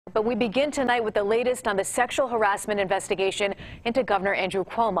But we begin tonight with the latest on the sexual harassment investigation into Governor Andrew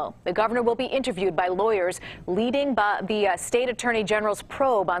Cuomo. The governor will be interviewed by lawyers leading the state attorney general's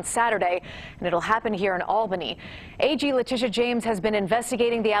probe on Saturday, and it'll happen here in Albany. AG Letitia James has been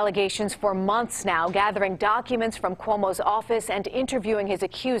investigating the allegations for months now, gathering documents from Cuomo's office and interviewing his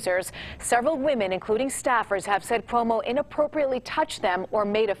accusers. Several women, including staffers, have said Cuomo inappropriately touched them or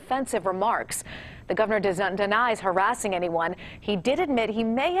made offensive remarks. The governor denies harassing anyone. He did admit he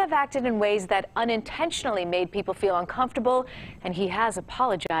may have acted in ways that unintentionally made people feel uncomfortable, and he has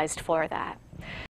apologized for that.